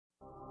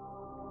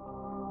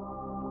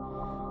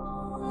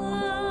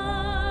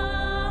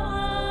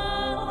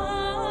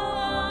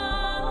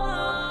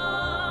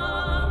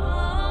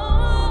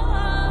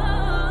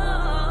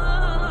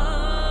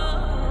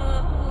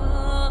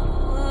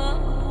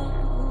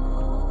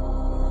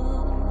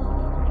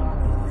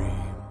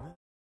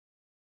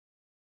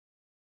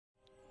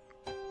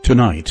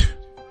Tonight,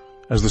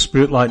 as the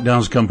Sprit Light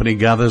Dance Company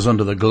gathers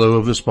under the glow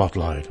of the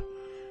spotlight,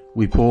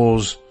 we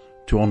pause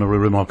to honor a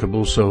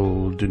remarkable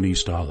soul, Denise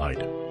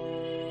Starlight.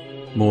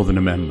 More than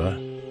a member,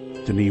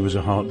 Denise was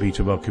a heartbeat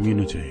of our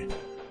community,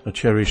 a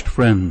cherished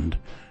friend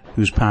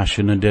whose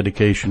passion and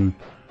dedication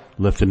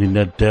left an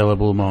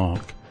indelible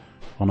mark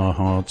on our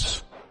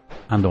hearts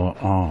and our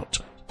art.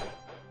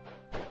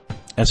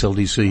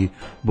 SLDC,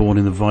 born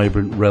in the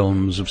vibrant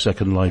realms of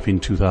Second Life in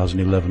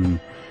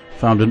 2011,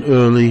 found an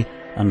early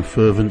and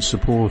fervent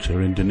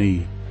supporter in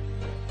Denise.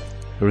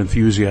 Her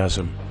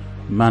enthusiasm,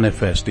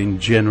 manifest in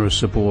generous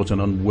support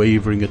and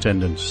unwavering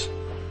attendance,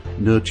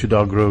 nurtured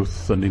our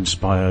growth and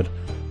inspired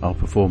our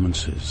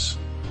performances.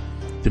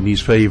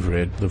 Denise's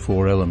favourite, the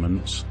Four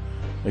Elements,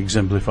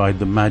 exemplified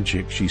the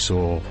magic she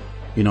saw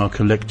in our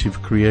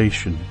collective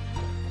creation,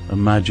 a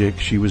magic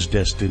she was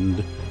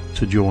destined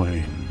to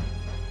join.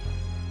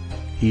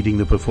 Heeding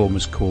the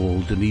performer's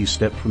call, Denise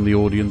stepped from the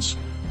audience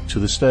to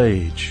the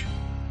stage,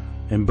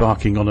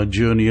 embarking on a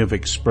journey of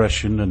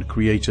expression and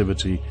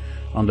creativity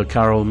under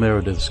Caryl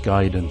Meredith's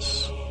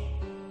guidance.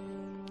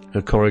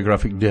 Her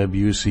choreographic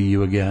debut, See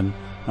You Again,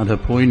 and her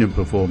poignant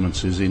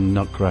performances in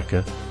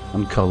Nutcracker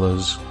and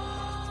Colours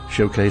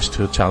showcased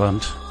her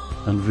talent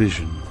and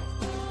vision,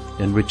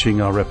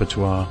 enriching our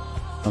repertoire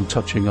and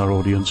touching our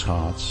audience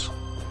hearts.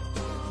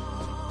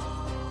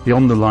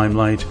 Beyond the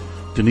limelight,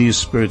 Denise's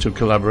spirit of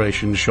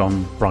collaboration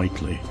shone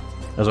brightly.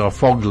 As our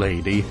fog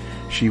lady,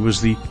 she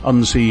was the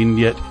unseen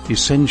yet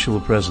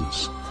essential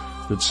presence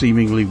that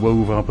seemingly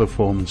wove our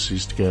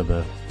performances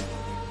together,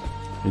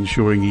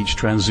 ensuring each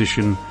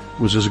transition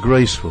was as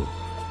graceful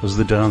as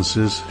the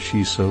dances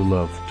she so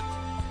loved.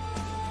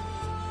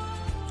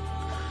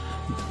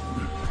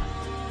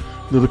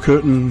 Though the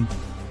curtain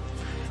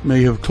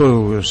may have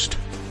closed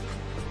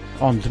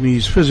on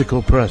Denise's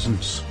physical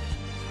presence,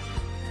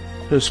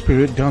 her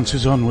spirit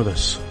dances on with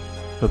us,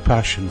 her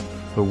passion,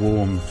 her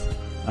warmth,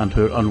 and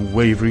her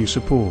unwavering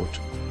support,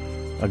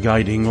 a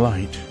guiding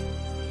light.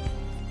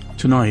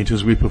 Tonight,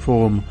 as we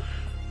perform,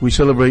 we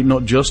celebrate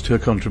not just her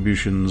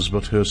contributions,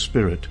 but her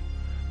spirit,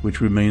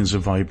 which remains a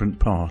vibrant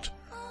part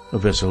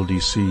of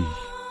SLDC.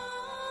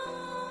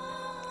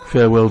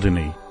 Farewell,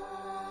 Denise,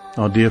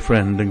 our dear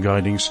friend and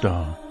guiding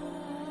star.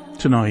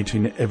 Tonight,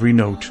 in every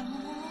note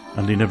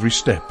and in every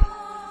step,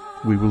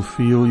 we will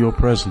feel your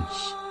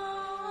presence,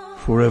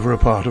 forever a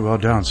part of our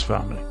dance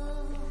family.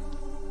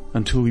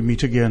 Until we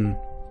meet again,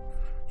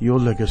 your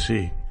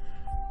legacy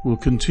will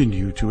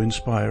continue to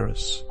inspire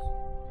us.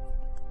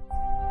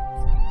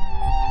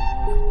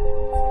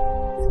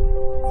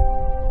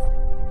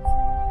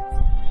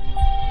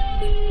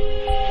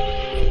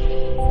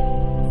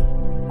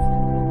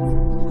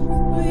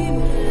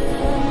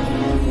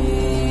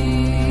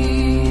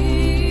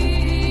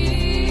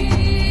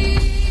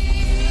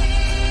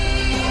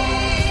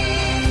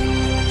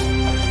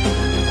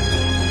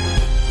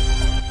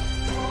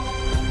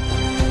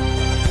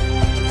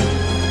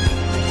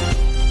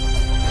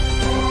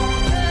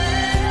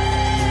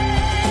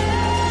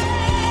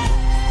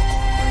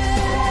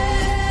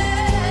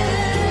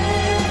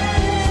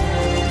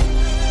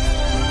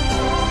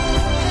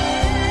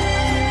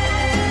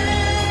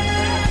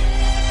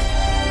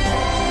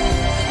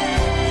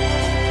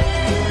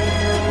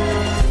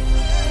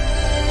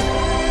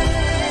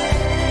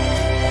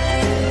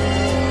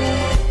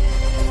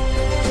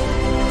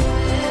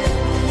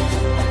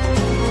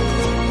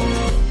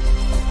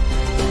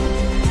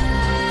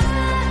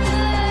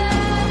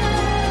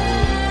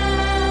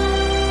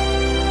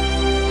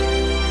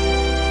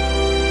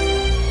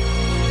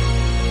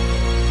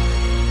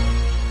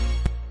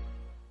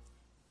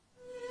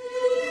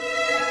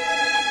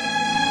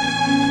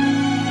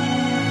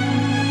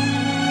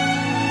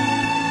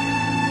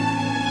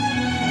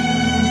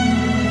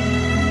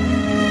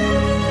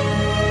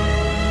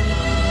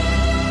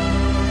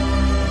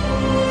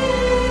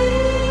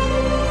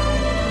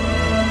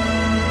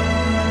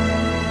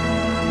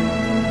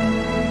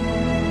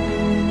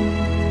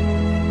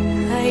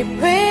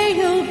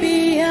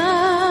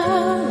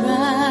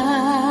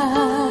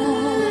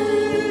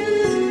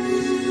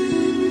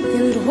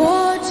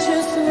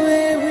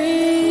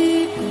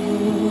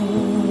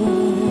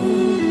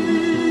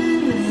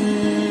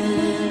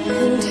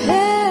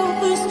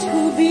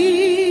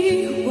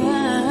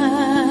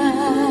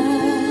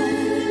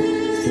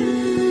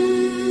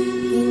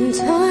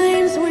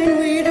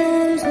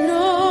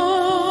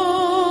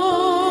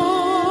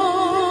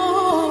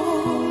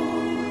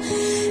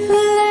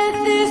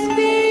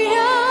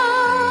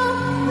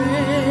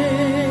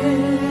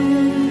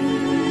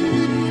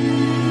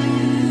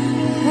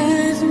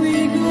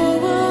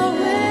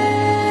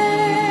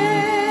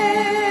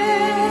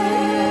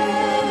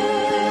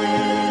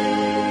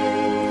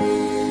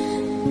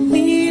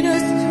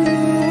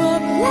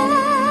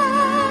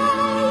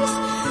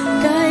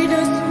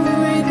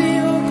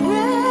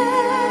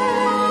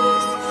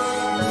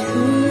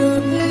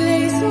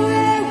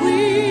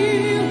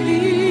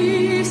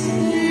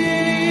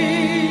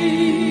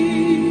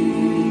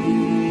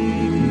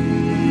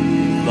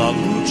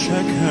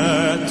 luce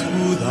che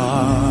tu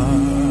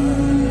dai